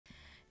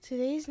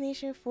Today's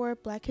Nation for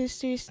Black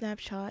History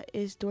Snapshot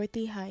is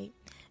Dorothy Height,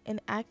 an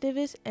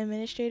activist,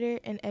 administrator,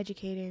 and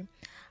educator.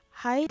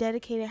 Height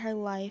dedicated her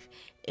life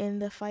in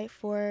the fight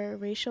for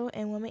racial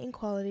and women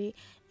equality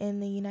in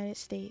the United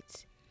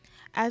States.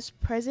 As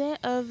president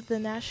of the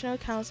National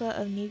Council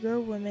of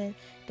Negro Women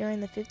during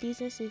the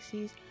 50s and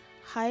 60s,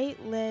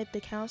 Height led the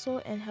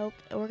council and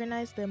helped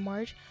organize the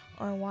March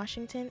on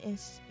Washington in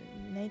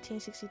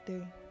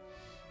 1963.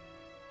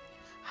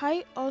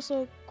 Height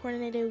also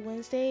coordinated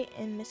Wednesday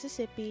in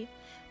Mississippi,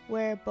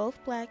 where both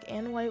black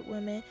and white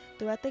women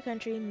throughout the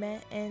country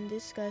met and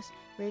discussed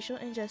racial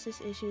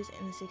injustice issues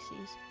in the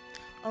 60s.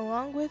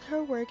 Along with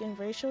her work in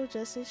racial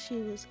justice,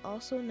 she was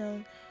also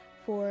known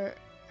for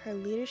her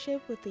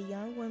leadership with the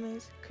Young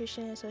Women's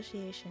Christian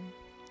Association.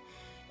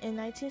 In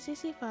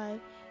 1965,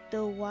 the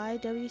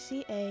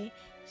YWCA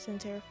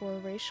Center for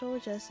Racial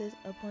Justice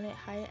appointed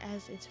Height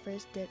as its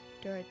first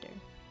director.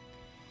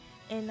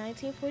 In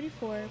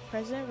 1944,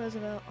 President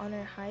Roosevelt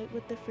honored Height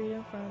with the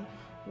Freedom from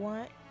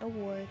Want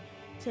Award.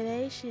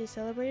 Today, she is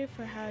celebrated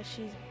for how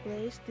she's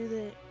blazed through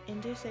the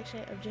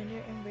intersection of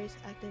gender and race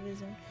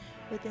activism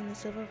within the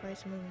civil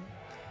rights movement.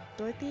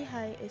 Dorothy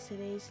Height is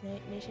today's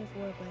Nation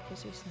for Black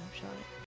History Snapshot.